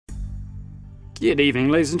Good evening,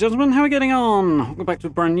 ladies and gentlemen. How are we getting on? Welcome back to a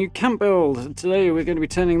brand new camp build. Today we're going to be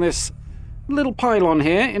turning this little pylon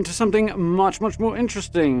here into something much more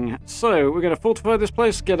interesting. So we're going to fortify this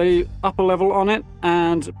place, get a upper level on it,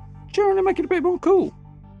 and generally make it a bit more cool.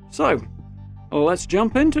 So let's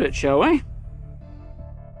jump into it, shall we?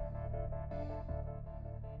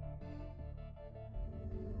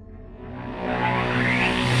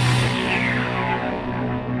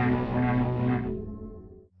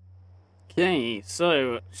 Okay,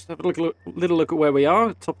 so just have a little look at where we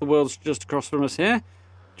are. Top of the world's just across from us here.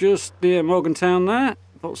 Just near Morgantown there,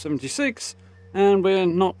 Vault 76, and we're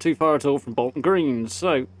not too far at all from Bolton Green.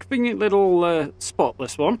 So, convenient little spot,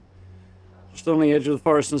 this one. Just on the edge of the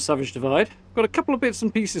Forest and Savage Divide. Got a couple of bits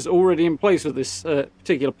and pieces already in place with this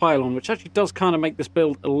particular pylon, which actually does kind of make this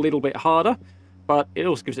build a little bit harder, but it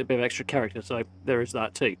also gives it a bit of extra character, so there is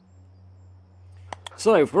that too.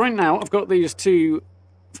 So, for right now, I've got these two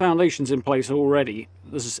foundations in place already.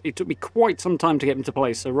 It took me quite some time to get into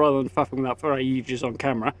place, so rather than faffing that for ages on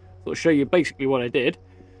camera, I thought I'd show you basically what I did.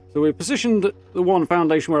 So we positioned the one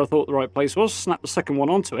foundation where I thought the right place was, snapped the second one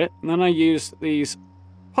onto it, and then I used these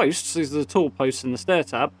posts, these are the tall posts in the stair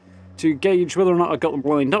tab, to gauge whether or not I got them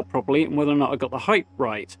lined up properly and whether or not I got the height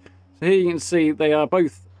right. So here you can see they are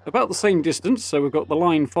both about the same distance, so we've got the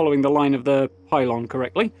line following the line of the pylon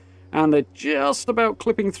correctly, and they're just about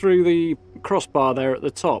clipping through the crossbar there at the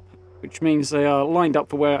top, which means they are lined up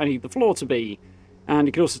for where I need the floor to be. And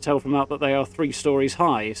you can also tell from that that they are 3 stories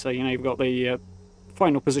high, so you know you've got the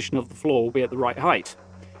final position of the floor will be at the right height.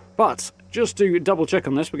 But just to double check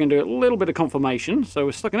on this, we're going to do a little bit of confirmation. So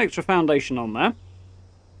we're stuck an extra foundation on there,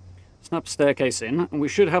 snap a staircase in, and we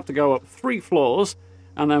should have to go up 3 floors,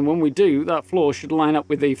 and then when we do, that floor should line up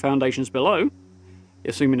with the foundations below,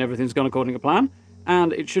 assuming everything's gone according to plan.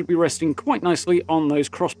 And it should be resting quite nicely on those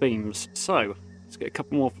cross beams. So let's get a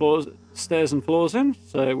couple more stairs and floors in.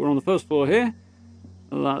 So we're on the first floor here.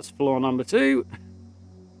 That's floor number 2.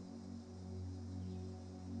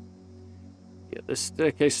 Get this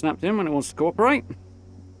staircase snapped in when it wants to cooperate.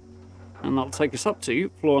 And that'll take us up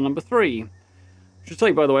to floor number 3. I should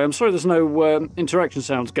say, by the way, I'm sorry there's no interaction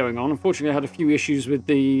sounds going on. Unfortunately, I had a few issues with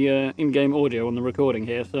the in-game audio on the recording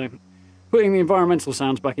here, so putting the environmental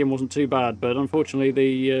sounds back in wasn't too bad, but unfortunately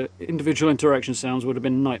the individual interaction sounds would have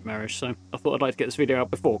been nightmarish, so I thought I'd like to get this video out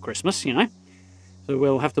before Christmas, you know. So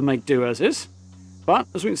we'll have to make do as is. But,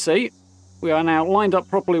 as we can see, we are now lined up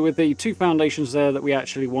properly with the 2 foundations there that we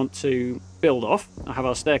actually want to build off. I have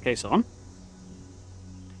our staircase on.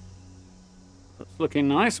 That's looking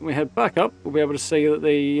nice. When we head back up, we'll be able to see that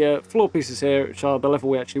the floor pieces here, which are the level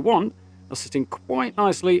we actually want, are sitting quite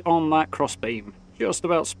nicely on that crossbeam. Just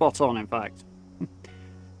about spot on, in fact.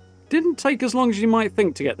 Didn't take as long as you might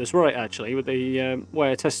think to get this right, actually, with the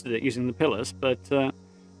way I tested it using the pillars, but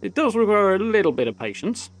it does require a little bit of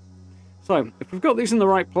patience. So, if we've got these in the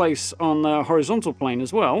right place on the horizontal plane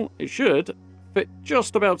as well, it should fit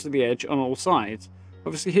just about to the edge on all sides.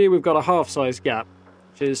 Obviously here we've got a half-size gap,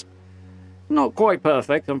 which is not quite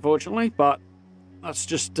perfect, unfortunately, but that's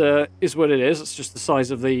just is what it is. It's just the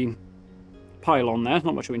size of the pylon there.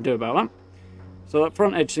 Not much we can do about that. So that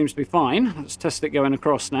front edge seems to be fine. Let's test it going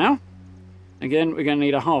across now. Again, we're going to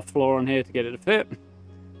need a half floor on here to get it to fit.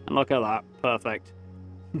 And look at that. Perfect.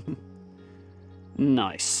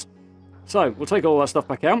 Nice. So, we'll take all that stuff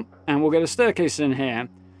back out, and we'll get a staircase in here.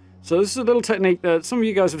 So this is a little technique that some of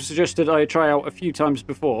you guys have suggested I try out a few times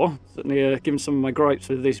before. Certainly given some of my gripes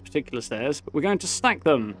with these particular stairs. But we're going to stack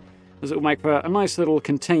them, as it will make for a nice little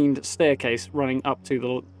contained staircase running up to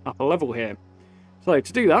the upper level here. So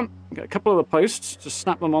to do that, get a couple of the posts, just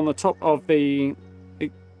snap them on the top of the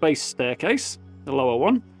base staircase, the lower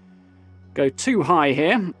one. Go 2 high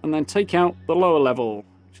here, and then take out the lower level,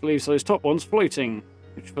 which leaves those top ones floating,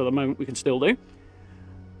 which for the moment we can still do.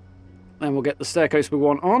 Then we'll get the staircase we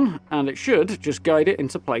want on, and it should just guide it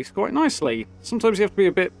into place quite nicely. Sometimes you have to be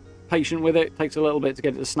a bit patient with it. It takes a little bit to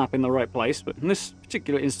get it to snap in the right place, but in this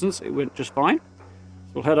particular instance, it went just fine.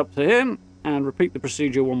 So we'll head up to here and repeat the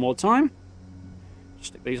procedure one more time.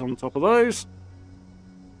 Stick these on top of those.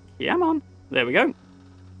 Come on. There we go.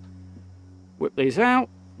 Whip these out.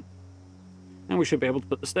 And we should be able to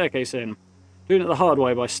put the staircase in. Doing it the hard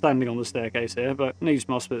way by standing on the staircase here, but needs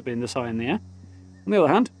must with it being this high in the air. On the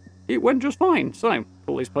other hand, it went just fine. So,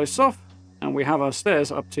 pull these posts off, and we have our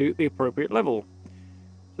stairs up to the appropriate level.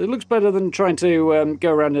 So it looks better than trying to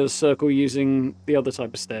go around in a circle using the other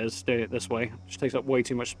type of stairs, doing it this way. It just takes up way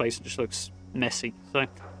too much space and just looks messy. So,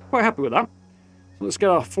 quite happy with that. Let's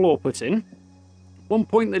get our floor put in. One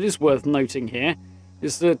point that is worth noting here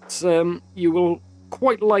is that you will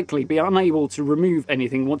quite likely be unable to remove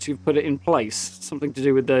anything once you've put it in place. Something to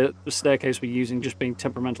do with the staircase we're using just being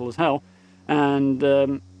temperamental as hell, and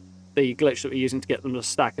the glitch that we're using to get them to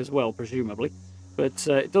stack as well, presumably. But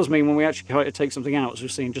it does mean when we actually try to take something out, as we'll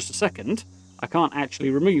see in just a second, I can't actually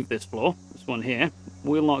remove this floor. This one here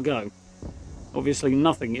will not go. Obviously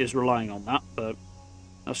nothing is relying on that, but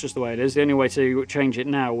that's just the way it is. The only way to change it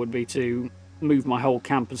now would be to move my whole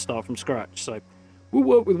camp and start from scratch. So we'll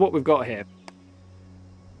work with what we've got here.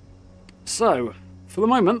 So for the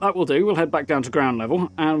moment, that will do. We'll head back down to ground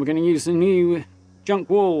level, and we're going to use the new junk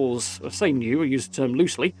walls. I say new, I use the term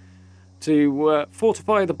loosely, to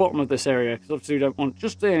fortify the bottom of this area, because obviously we don't want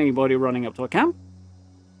just anybody running up to our camp.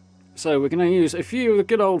 So we're going to use a few of the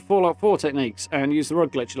good old Fallout 4 techniques and use the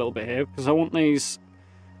rug glitch a little bit here, because I want these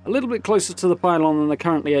a little bit closer to the pylon than they're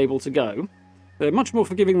currently able to go. They're much more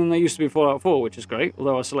forgiving than they used to be in Fallout 4, which is great,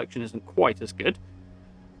 although our selection isn't quite as good.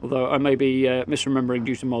 Although I may be misremembering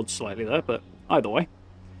due to mods slightly there, but either way.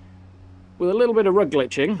 With a little bit of rug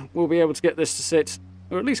glitching, we'll be able to get this to sit,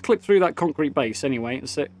 or at least clip through that concrete base anyway, and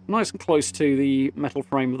sit nice and close to the metal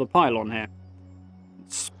frame of the pylon here.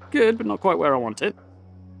 It's good, but not quite where I want it.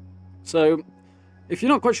 So, if you're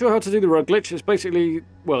not quite sure how to do the rug glitch, it's basically,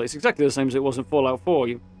 well, it's exactly the same as it was in Fallout 4.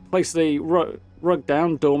 You place the rug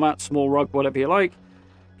down, doormat, small rug, whatever you like,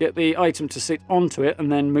 get the item to sit onto it,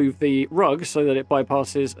 and then move the rug so that it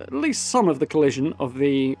bypasses at least some of the collision of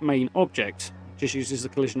the main object. It just uses the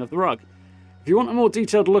collision of the rug. If you want a more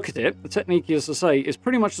detailed look at it, the technique, as I say, is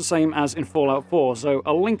pretty much the same as in Fallout 4. So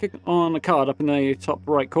I'll link it on a card up in the top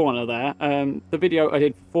right corner there. The video I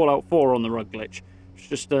did for Fallout 4 on the rug glitch. It's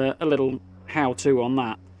just a little how-to on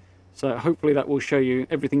that. So hopefully that will show you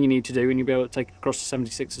everything you need to do, and you'll be able to take it across to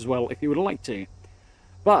 76 as well if you would like to.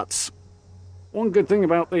 But one good thing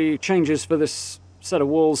about the changes for this set of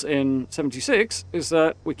walls in 76 is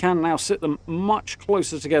that we can now sit them much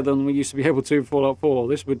closer together than we used to be able to in Fallout 4.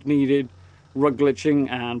 This would needed rug glitching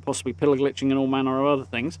and possibly pillar glitching and all manner of other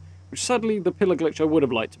things, which sadly the pillar glitch I would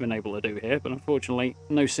have liked to have been able to do here, but unfortunately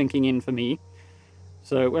no sinking in for me.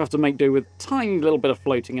 So we have to make do with a tiny little bit of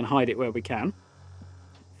floating and hide it where we can.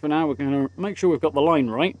 For now we're going to make sure we've got the line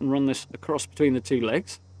right and run this across between the two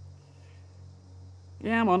legs.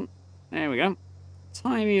 Yeah, come on. There we go.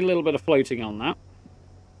 Tiny little bit of floating on that.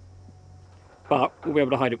 But we'll be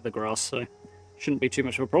able to hide it with the grass, so shouldn't be too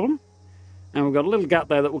much of a problem. And we've got a little gap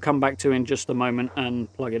there that we'll come back to in just a moment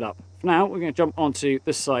and plug it up. For now, we're going to jump onto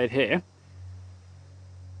this side here.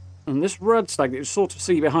 And this red stag that you sort of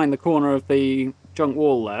see behind the corner of the junk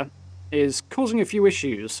wall there is causing a few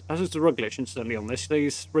issues, as is the rug glitch incidentally on this.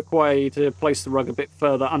 These require you to place the rug a bit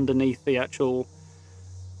further underneath the actual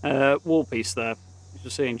wall piece there. As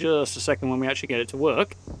you'll see in just a second when we actually get it to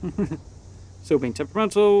work. Still being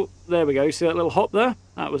temperamental. There we go. See that little hop there?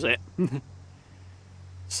 That was it.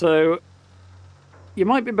 So you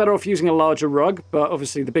might be better off using a larger rug, but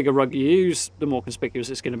obviously the bigger rug you use, the more conspicuous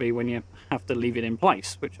it's going to be when you have to leave it in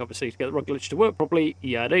place, which obviously to get the rug glitch to work properly,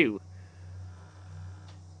 you do.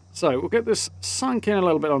 So we'll get this sunk in a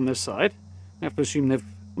little bit on this side. You have to assume they've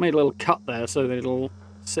made a little cut there so that it'll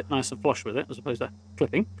sit nice and flush with it, as opposed to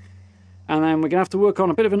clipping. And then we're going to have to work on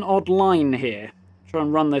a bit of an odd line here. Try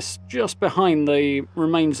and run this just behind the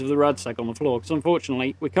remains of the radstag on the floor, because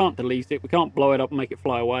unfortunately we can't delete it, we can't blow it up and make it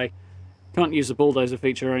fly away. Can't use the bulldozer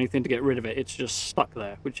feature or anything to get rid of it, it's just stuck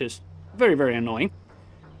there, which is very, very annoying.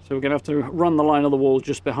 So we're going to have to run the line of the wall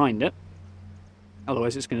just behind it.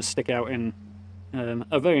 Otherwise it's going to stick out in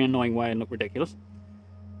a very annoying way and look ridiculous.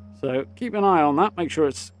 So keep an eye on that, make sure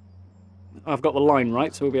I've got the line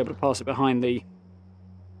right, so we'll be able to pass it behind the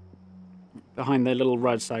little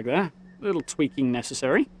radstag there. A little tweaking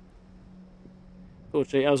necessary.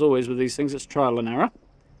 Fortunately, as always with these things, it's trial and error.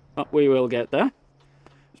 But we will get there.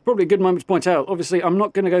 It's probably a good moment to point out, obviously I'm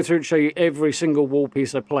not going to go through and show you every single wall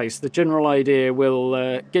piece I place. The general idea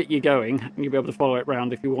will get you going, and you'll be able to follow it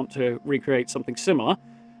around if you want to recreate something similar.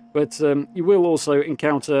 But you will also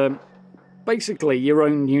encounter basically your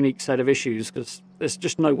own unique set of issues, because there's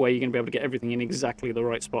just no way you're going to be able to get everything in exactly the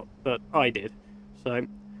right spot that I did. So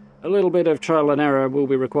a little bit of trial and error will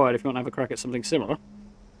be required if you want to have a crack at something similar.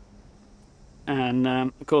 And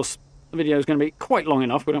of course the video is going to be quite long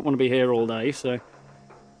enough, we don't want to be here all day, so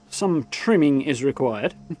some trimming is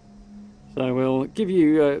required. So we'll give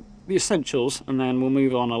you the essentials and then we'll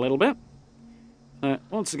move on a little bit.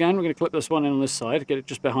 Once again we're going to clip this one in on this side, get it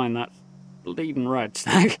just behind that bleeding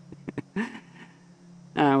radstag.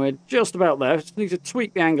 And we're just about there. Just need to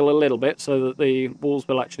tweak the angle a little bit so that the walls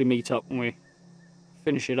will actually meet up when we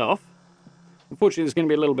finish it off. Unfortunately there's going to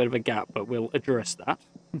be a little bit of a gap, but we'll address that.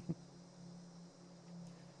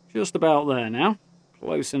 Just about there now.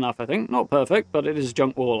 close enough, I think. Not perfect, but it is a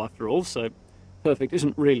junk wall after all, so perfect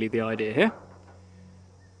isn't really the idea here.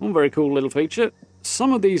 One very cool little feature.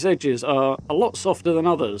 Some of these edges are a lot softer than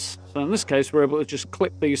others. So in this case, we're able to just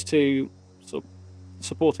clip these two sort of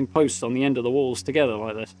supporting posts on the end of the walls together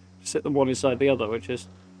like this. Sit them one inside the other, which is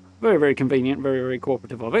very, very convenient, very, very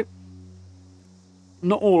cooperative of it.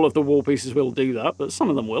 Not all of the wall pieces will do that, but some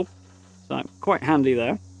of them will. So quite handy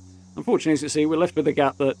there. Unfortunately, as you see, we're left with a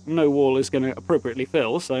gap that no wall is going to appropriately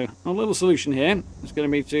fill. So our little solution here is going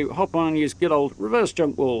to be to hop on and use good old reverse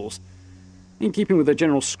junk walls. In keeping with the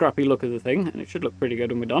general scrappy look of the thing, and it should look pretty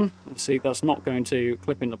good when we're done. See, that's not going to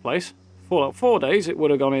clip into place. For like 4 days, it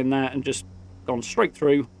would have gone in there and just gone straight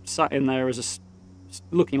through, sat in there as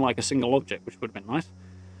looking like a single object, which would have been nice.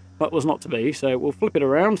 But was not to be, so we'll flip it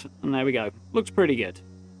around, and there we go. Looks pretty good.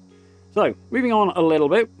 So, moving on a little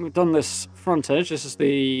bit, we've done this front edge. This is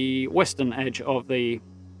the western edge of the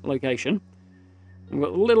location. We've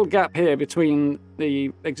got a little gap here between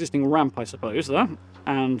the existing ramp, I suppose, there,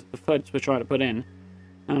 and the fence we're trying to put in.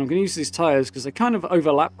 And I'm going to use these tyres because they kind of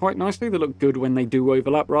overlap quite nicely. They look good when they do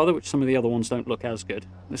overlap, rather, which some of the other ones don't look as good.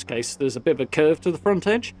 In this case, there's a bit of a curve to the front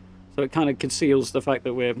edge, so it kind of conceals the fact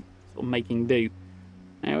that we're sort of making do.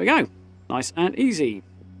 There we go. Nice and easy.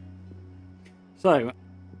 So,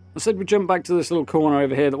 I said we'd jump back to this little corner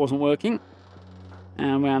over here that wasn't working.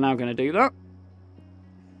 And we are now going to do that.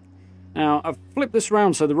 Now, I've flipped this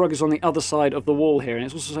round so the rug is on the other side of the wall here, and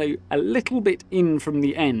it's also a little bit in from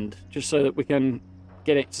the end, just so that we can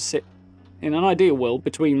get it to sit, in an ideal world,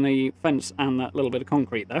 between the fence and that little bit of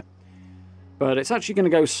concrete there. But it's actually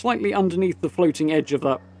going to go slightly underneath the floating edge of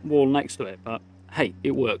that wall next to it, but hey,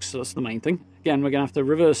 it works, so that's the main thing. Again, we're going to have to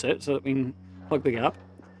reverse it so that we can plug the gap.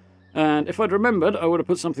 And if I'd remembered, I would have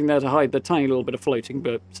put something there to hide the tiny little bit of floating,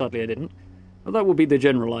 but sadly I didn't. But that will be the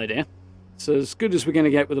general idea. It's as good as we're going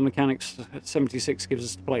to get with the mechanics 76 gives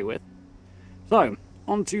us to play with. So,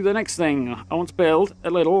 on to the next thing. I want to build a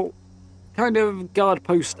little kind of guard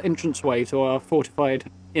post entranceway to our fortified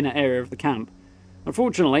inner area of the camp.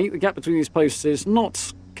 Unfortunately, the gap between these posts is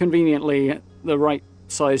not conveniently the right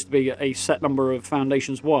size to be a set number of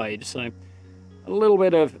foundations wide, so a little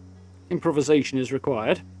bit of improvisation is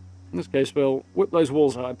required. In this case, we'll whip those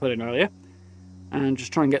walls that I put in earlier and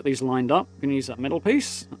just try and get these lined up. We're going to use that middle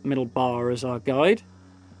piece, middle bar as our guide.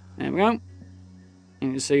 There we go. And you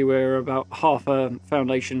can see we're about half a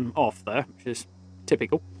foundation off there, which is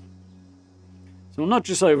typical. So we'll nudge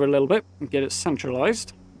this over a little bit and get it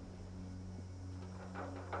centralised.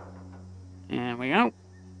 There we go.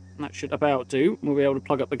 That should about do. We'll be able to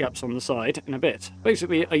plug up the gaps on the side in a bit.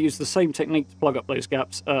 Basically, I used the same technique to plug up those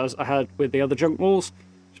gaps as I had with the other junk walls.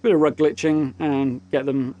 Just a bit of rug glitching and get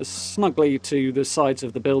them as snugly to the sides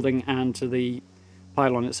of the building and to the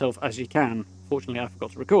pylon itself as you can. Fortunately, I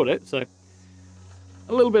forgot to record it, so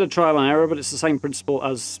a little bit of trial and error, but it's the same principle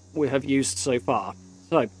as we have used so far.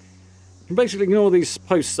 So, you can basically ignore these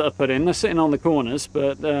posts that are put in. They're sitting on the corners,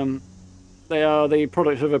 but they are the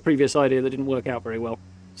product of a previous idea that didn't work out very well.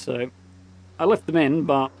 So, I left them in,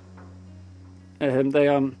 but they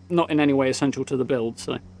are not in any way essential to the build,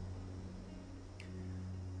 so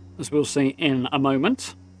as we'll see in a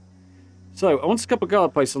moment. So, I wanted a couple of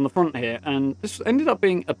guard posts on the front here, and this ended up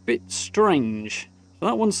being a bit strange. So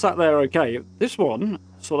that one sat there okay. This one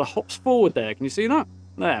sort of hops forward there. Can you see that?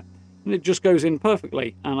 There. And it just goes in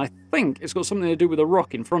perfectly. And I think it's got something to do with the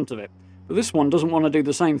rock in front of it. But this one doesn't want to do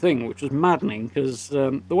the same thing, which was maddening, because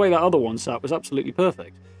the way that other one sat was absolutely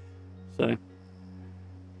perfect. So,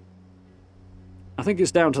 I think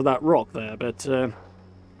it's down to that rock there, but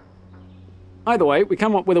either way, we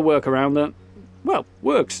come up with a workaround that, well,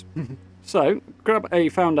 works. So, grab a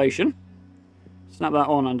foundation, snap that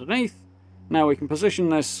on underneath. Now we can position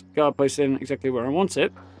this guard post in exactly where I want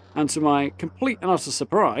it, and to my complete and utter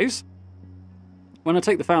surprise, when I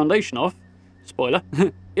take the foundation off, spoiler,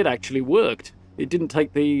 it actually worked. It didn't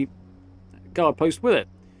take the guard post with it.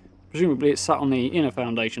 Presumably it sat on the inner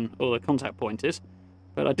foundation, or the contact point is,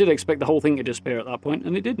 but I did expect the whole thing to disappear at that point,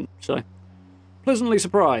 and it didn't, so pleasantly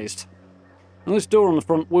surprised. And this door on the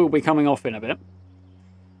front will be coming off in a bit,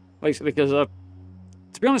 basically because,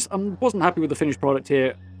 to be honest, I wasn't happy with the finished product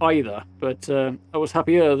here either, but I was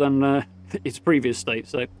happier than its previous state,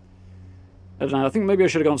 so I don't know, I think maybe I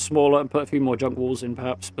should have gone smaller and put a few more junk walls in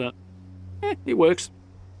perhaps, but it works.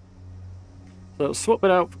 So I'll swap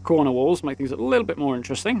it out for corner walls, make things a little bit more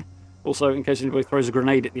interesting. Also, in case anybody throws a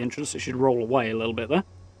grenade at the entrance, it should roll away a little bit there,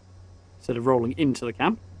 instead of rolling into the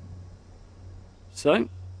camp. So,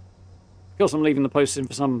 because I'm leaving the posts in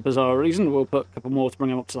for some bizarre reason, we'll put a couple more to bring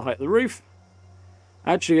them up to the height of the roof.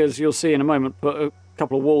 Actually, as you'll see in a moment, put a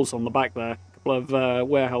couple of walls on the back there, a couple of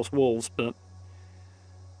warehouse walls, but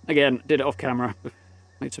Again, did it off camera.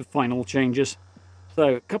 Made some final changes.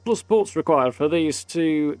 So, a couple of supports required for these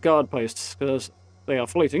two guard posts, because they are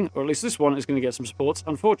floating, or at least this one is going to get some supports.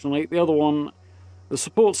 Unfortunately, the other one, the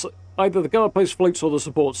supports, either the guard post floats or the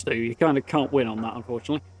supports do. You kind of can't win on that,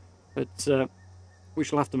 unfortunately. But we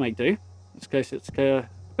shall have to make do. In this case, it's a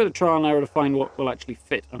bit of trial and error to find what will actually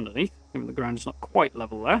fit underneath, given the ground is not quite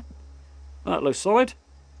level there. That looks solid.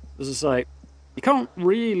 As I say, you can't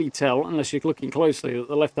really tell, unless you're looking closely, that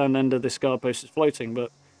the left-hand end of this guard post is floating, but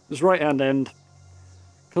this right-hand end,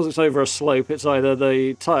 because it's over a slope, it's either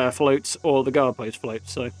the tyre floats or the guard post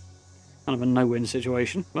floats, so kind of a no-win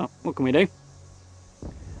situation. Well, what can we do?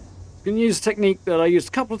 We can use a technique that I used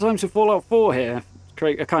a couple of times in Fallout 4 here, to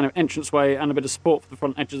create a kind of entranceway and a bit of support for the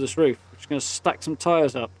front edge of this roof, which is going to stack some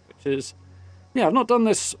tyres up, which is... Yeah, I've not done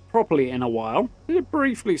this properly in a while. I did it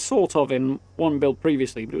briefly, sort of, in one build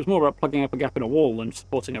previously, but it was more about plugging up a gap in a wall than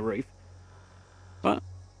supporting a roof. But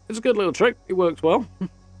it's a good little trick. It works well.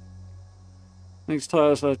 These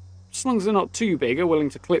tyres, are, as long as they're not too big, are willing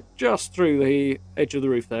to clip just through the edge of the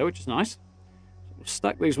roof there, which is nice. So we'll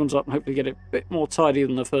stack these ones up and hopefully get it a bit more tidy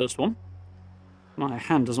than the first one. My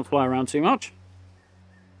hand doesn't fly around too much.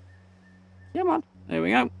 Come on. There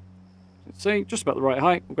we go. Let's see, just about the right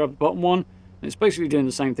height. We'll grab the bottom one. And it's basically doing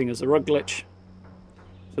the same thing as the rug glitch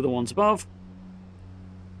to the ones above.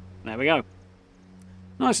 There we go.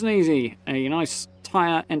 Nice and easy. A nice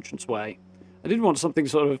tyre entranceway. I did want something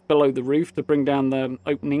sort of below the roof to bring down the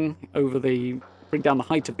opening over the... bring down the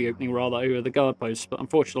height of the opening, rather, over the guard posts. But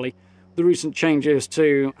unfortunately, the recent changes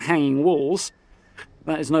to hanging walls,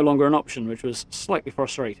 that is no longer an option, which was slightly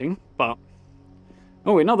frustrating, but...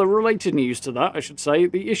 Oh, in other related news to that, I should say,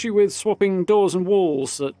 the issue with swapping doors and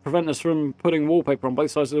walls that prevent us from putting wallpaper on both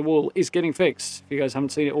sides of the wall is getting fixed. If you guys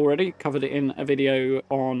haven't seen it already, covered it in a video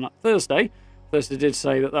on Thursday. Thursday did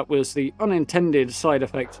say that that was the unintended side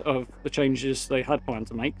effect of the changes they had planned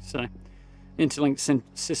to make, so interlinked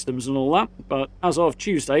systems and all that. But as of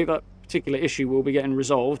Tuesday, that particular issue will be getting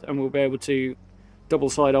resolved and we'll be able to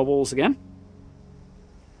double-side our walls again.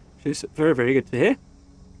 Which is very, very good to hear.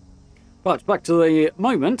 But back to the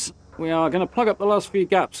moment, we are going to plug up the last few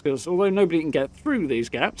gaps, because although nobody can get through these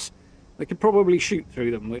gaps, they could probably shoot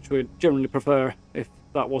through them, which we'd generally prefer if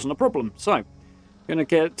that wasn't a problem. So, going to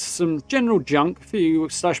get some general junk, a few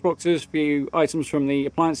stash boxes, a few items from the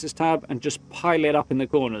appliances tab, and just pile it up in the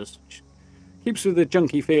corners, which keeps with the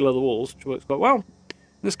junky feel of the walls, which works quite well.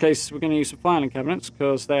 In this case, we're going to use some filing cabinets,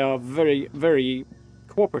 because they are very, very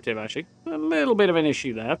cooperative, actually. A little bit of an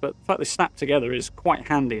issue there, but the fact they snap together is quite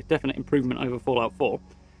handy. A definite improvement over Fallout 4.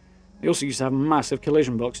 They also used to have massive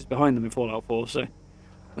collision boxes behind them in Fallout 4, so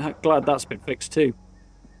I'm glad that's been fixed too.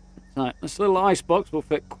 So this little ice box will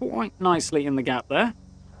fit quite nicely in the gap there.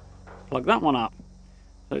 Plug that one up.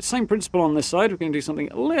 So same principle on this side. We're going to do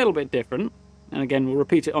something a little bit different, and again we'll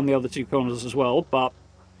repeat it on the other two corners as well,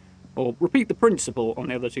 or repeat the principle on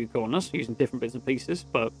the other two corners using different bits and pieces,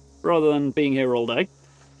 but rather than being here all day,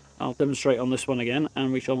 I'll demonstrate on this one again,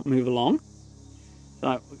 and we shall move along.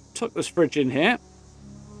 So, we tuck this fridge in here.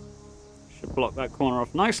 Should block that corner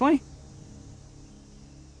off nicely.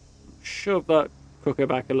 Shove that cooker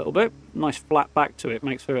back a little bit. Nice flat back to it,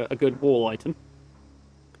 makes for a good wall item.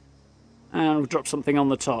 And we'll drop something on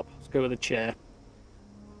the top. Let's go with a chair.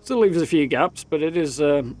 Still leaves a few gaps, but it is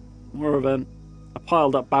more of a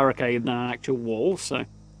piled up barricade than an actual wall, so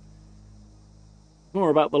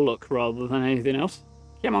more about the look rather than anything else.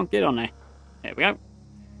 Come on, get on there. There we go.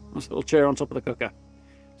 Nice little chair on top of the cooker.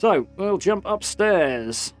 So, we'll jump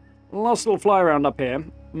upstairs. Last little fly around up here.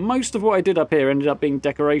 Most of what I did up here ended up being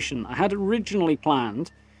decoration. I had originally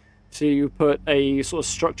planned to put a sort of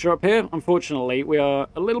structure up here. Unfortunately, we are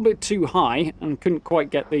a little bit too high and couldn't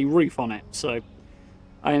quite get the roof on it, so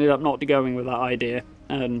I ended up not going with that idea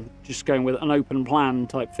and just going with an open plan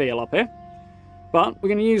type feel up here. But we're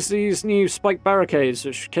going to use these new spike barricades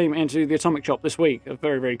which came into the atomic shop this week. They're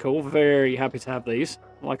very, very cool. Very happy to have these.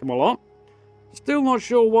 I like them a lot. Still not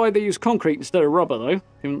sure why they use concrete instead of rubber though.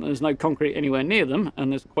 There's no concrete anywhere near them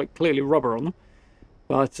and there's quite clearly rubber on them.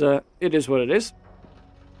 But it is what it is.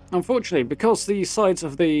 Unfortunately, because the sides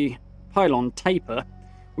of the pylon taper,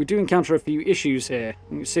 we do encounter a few issues here.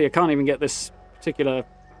 You can see I can't even get this particular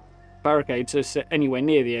barricade to sit anywhere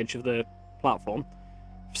near the edge of the platform.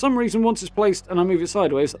 For some reason, once it's placed and I move it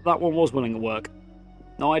sideways, that one was willing to work.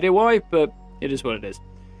 No idea why, but it is what it is.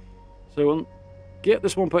 So we'll get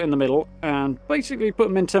this one put in the middle and basically put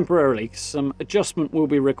them in temporarily. Some adjustment will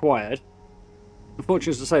be required.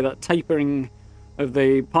 Unfortunately, as I say, that tapering of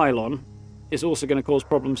the pylon is also going to cause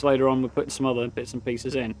problems later on with putting some other bits and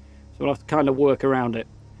pieces in. So we'll have to kind of work around it.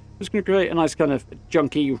 I'm just going to create a nice kind of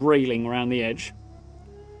junky railing around the edge.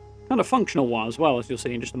 kind of functional one as well, as you'll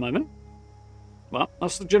see in just a moment. Well,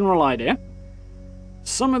 that's the general idea.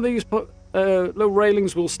 Some of these little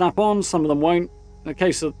railings will snap on, some of them won't. In the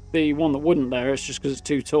case of the one that wouldn't there, it's just because it's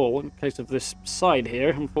too tall. In the case of this side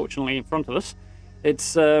here, unfortunately in front of us,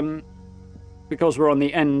 it's because we're on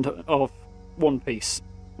the end of one piece.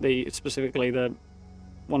 Specifically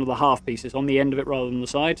one of the half pieces on the end of it rather than the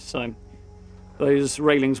side, so those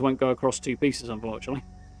railings won't go across two pieces, unfortunately.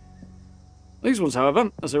 These ones,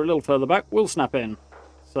 however, as they're a little further back, will snap in.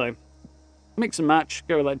 So mix and match,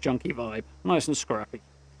 go with that junky vibe. Nice and scrappy.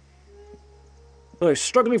 So,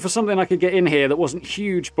 struggling for something I could get in here that wasn't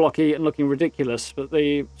huge, blocky, and looking ridiculous, but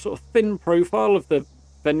the sort of thin profile of the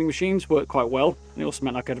vending machines worked quite well. And it also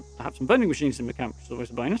meant I could have some vending machines in my camp, which is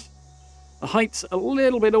always a bonus. The height's a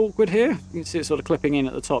little bit awkward here. You can see it sort of clipping in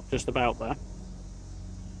at the top, just about there.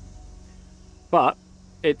 But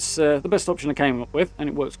it's the best option I came up with, and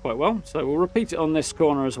it works quite well. So we'll repeat it on this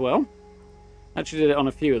corner as well. Actually did it on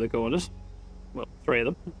a few of the corners. Well, 3 of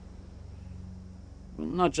them. We'll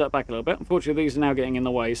nudge that back a little bit. Unfortunately, these are now getting in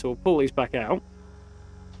the way, so we'll pull these back out.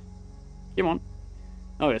 Come on.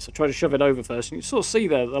 Oh yes, I tried to shove it over first, and you sort of see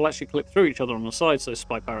there they'll actually clip through each other on the sides, those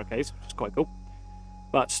spike barricades, which is quite cool.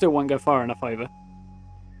 But still won't go far enough over.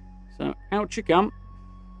 So, out you come.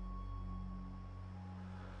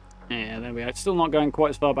 Yeah, there we are. It's still not going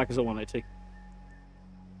quite as far back as I wanted to.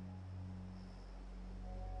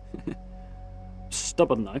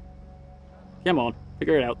 Stubborn though. Come on,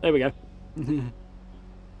 figure it out. There we go.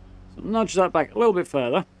 So nudge that back a little bit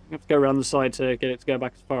further. You have to go around the side to get it to go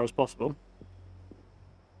back as far as possible.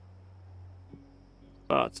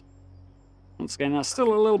 But once again, that's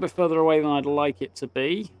still a little bit further away than I'd like it to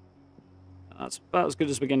be. That's about as good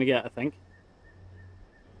as we're going to get, I think.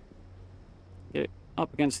 Get it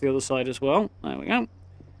up against the other side as well. There we go.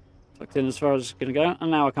 Tucked in as far as it's going to go.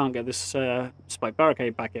 And now I can't get this spike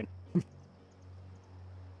barricade back in.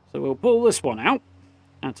 So we'll pull this one out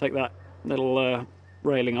and take that little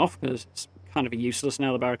railing off, because it's kind of useless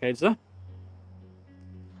now the barricade's there.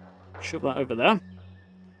 Shove that over there.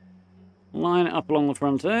 Line it up along the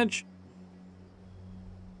front edge.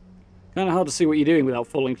 Kind of hard to see what you're doing without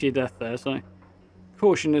falling to your death there, so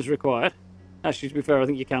caution is required. Actually, to be fair, I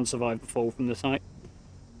think you can survive the fall from this height.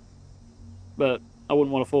 But I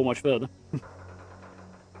wouldn't want to fall much further.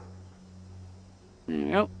 There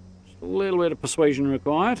we go. Just a little bit of persuasion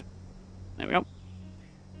required. There we go.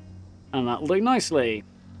 And that'll do nicely.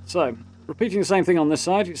 So, repeating the same thing on this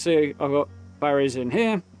side. You see I've got barriers in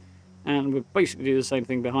here. And we'll basically do the same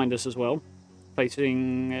thing behind us as well.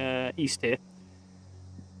 Facing east here.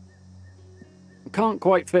 Can't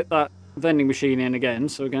quite fit that vending machine in again,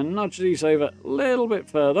 so we're going to nudge these over a little bit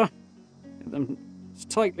further. Get them as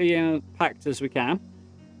tightly packed as we can.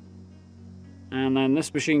 And then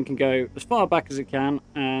this machine can go as far back as it can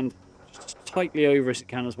and just as tightly over as it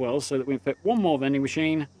can as well, so that we can fit one more vending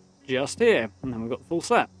machine just here. And then we've got the full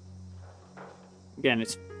set. Again,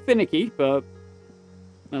 it's finicky, but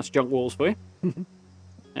that's junk walls for you.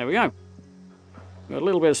 There we go. Got a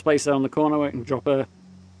little bit of space there on the corner where we can drop a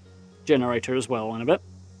generator as well in a bit.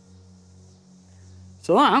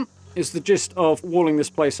 So that is the gist of walling this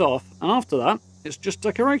place off, and after that it's just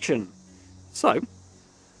decoration. So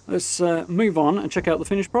let's move on and check out the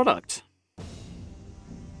finished product.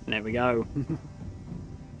 There we go.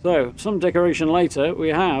 So some decoration later, we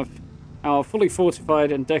have our fully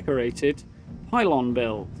fortified and decorated pylon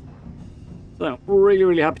build. So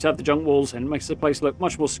really happy to have the junk walls in. It makes the place look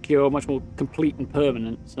much more secure, much more complete and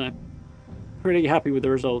permanent. So pretty happy with the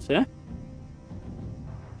results here.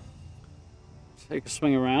 Take a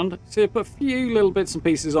swing around. See, I put a few little bits and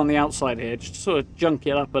pieces on the outside here, just to sort of junk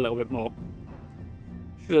it up a little bit more.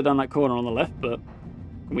 Should have done that corner on the left, but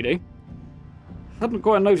what can we do? Hadn't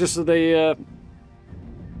quite noticed the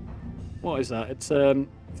what is that? It's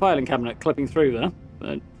filing cabinet clipping through there,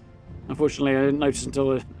 but unfortunately I didn't notice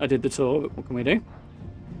until I did the tour. But what can we do?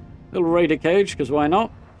 Little raider cage, because why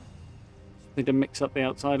not? Just need to mix up the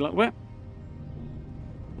outside a little bit.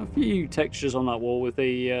 A few textures on that wall with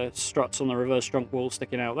the struts on the reverse trunk wall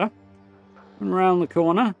sticking out there. And around the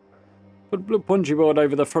corner, put a blue bungee board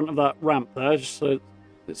over the front of that ramp there, just so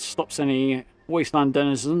it stops any wasteland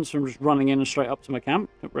denizens from just running in and straight up to my camp.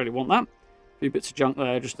 Don't really want that. A few bits of junk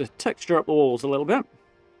there just to texture up the walls a little bit.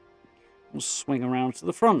 We'll swing around to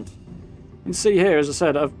the front. You can see here, as I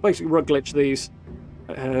said, I've basically rug glitched these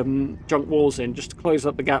junk walls in just to close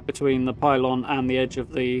up the gap between the pylon and the edge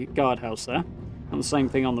of the guardhouse there. And the same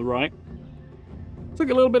thing on the right. Took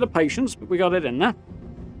a little bit of patience, but we got it in there.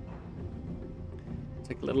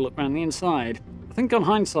 Take a little look around the inside. I think on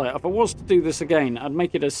hindsight, if I was to do this again, I'd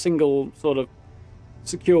make it a single sort of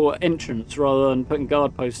secure entrance rather than putting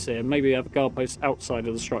guard posts here. Maybe have a guard post outside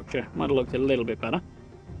of the structure. Might have looked a little bit better.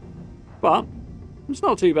 But it's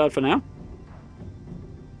not too bad for now.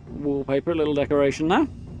 Wallpaper, a little decoration there.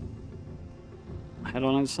 Head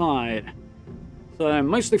on inside. So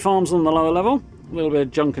mostly farms on the lower level. A little bit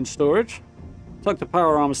of junk and storage. Tucked a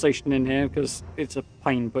power armor station in here because it's a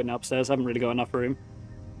pain putting it upstairs. I haven't really got enough room.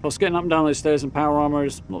 Plus getting up and down those stairs in power armor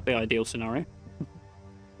is not the ideal scenario.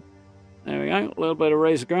 There we go, a little bit of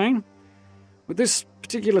razor grain. With this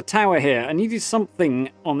particular tower here, I needed something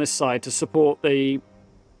on this side to support the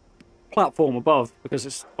platform above, because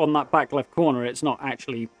it's on that back left corner. It's not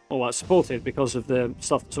actually all that supported because of the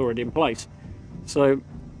stuff that's already in place. So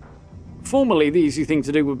formerly the easy thing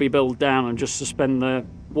to do would be build down and just suspend the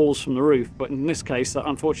walls from the roof, but in this case that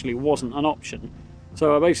unfortunately wasn't an option.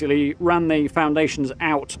 So I basically ran the foundations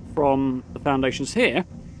out from the foundations here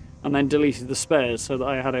and then deleted the spares so that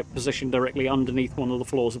I had it positioned directly underneath one of the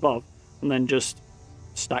floors above, and then just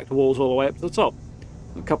stacked walls all the way up to the top.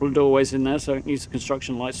 A couple of doorways in there, so it needs the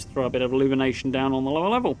construction lights to throw a bit of illumination down on the lower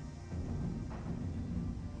level.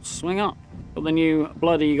 Swing up. Got the new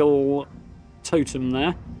Blood Eagle totem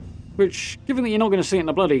there, which, given that you're not going to see it in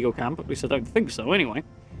a Blood Eagle camp, at least I don't think so anyway,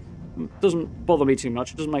 doesn't bother me too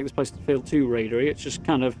much. It doesn't make this place feel too raidery. It's just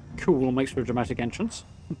kind of cool and makes for a dramatic entrance.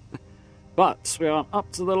 But we are up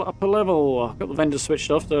to the upper level. I've got the vendors switched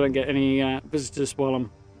off so I don't get any visitors while I'm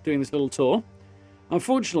doing this little tour.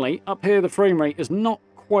 Unfortunately, up here the frame rate is not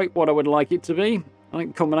quite what I would like it to be. I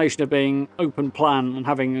think the combination of being open plan and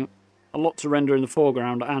having a lot to render in the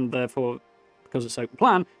foreground, and therefore, because it's open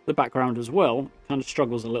plan, the background as well kind of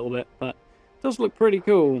struggles a little bit, but it does look pretty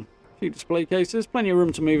cool. A few display cases, plenty of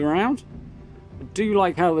room to move around. I do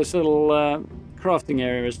like how this little crafting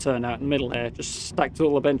area has turned out in the middle here, just stacked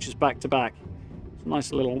all the benches back to back. It's a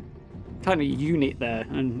nice little kind of unit there,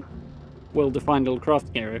 and well-defined little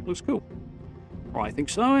crafting area. It looks cool. Well, I think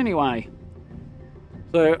so anyway.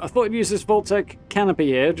 So I thought I'd use this Vault-Tec canopy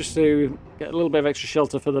here just to get a little bit of extra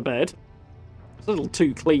shelter for the bed. It's a little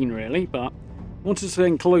too clean really, but I wanted to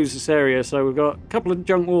enclose this area, so we've got a couple of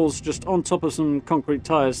junk walls just on top of some concrete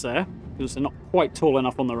tyres there, because they're not quite tall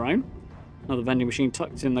enough on their own. Another vending machine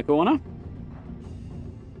tucked in the corner.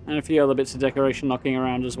 And a few other bits of decoration knocking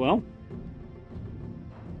around as well.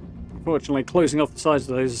 Unfortunately, closing off the sides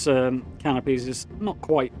of those canopies is not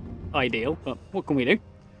quite ideal, but what can we do?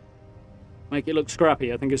 Make it look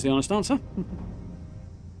scrappy, I think is the honest answer.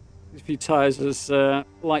 A few tyres as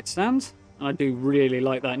light stands. And I do really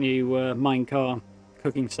like that new mine car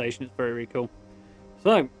cooking station. It's very, very cool.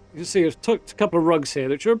 So, you can see I've tucked a couple of rugs here,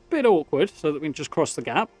 which are a bit awkward, so that we can just cross the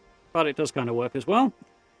gap. But it does kind of work as well.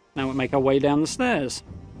 Now we make our way down the stairs.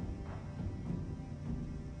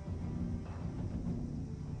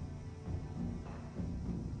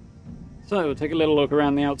 So we'll take a little look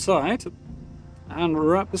around the outside and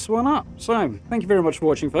wrap this one up. So thank you very much for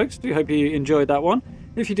watching, folks. Do hope you enjoyed that one.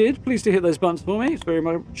 If you did, please do hit those buttons for me. It's very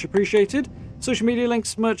much appreciated. Social media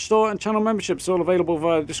links, merch store and channel memberships all available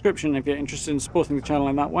via the description if you're interested in supporting the channel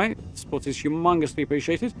in that way. Support is humongously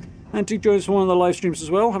appreciated. And do join us for one of the live streams as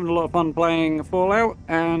well. Having a lot of fun playing Fallout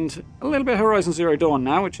and a little bit of Horizon Zero Dawn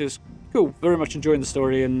now, which is cool. Very much enjoying the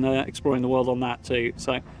story and exploring the world on that too.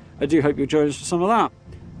 So I do hope you'll join us for some of that.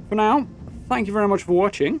 For now, thank you very much for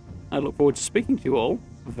watching. I look forward to speaking to you all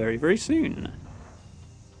very, very soon.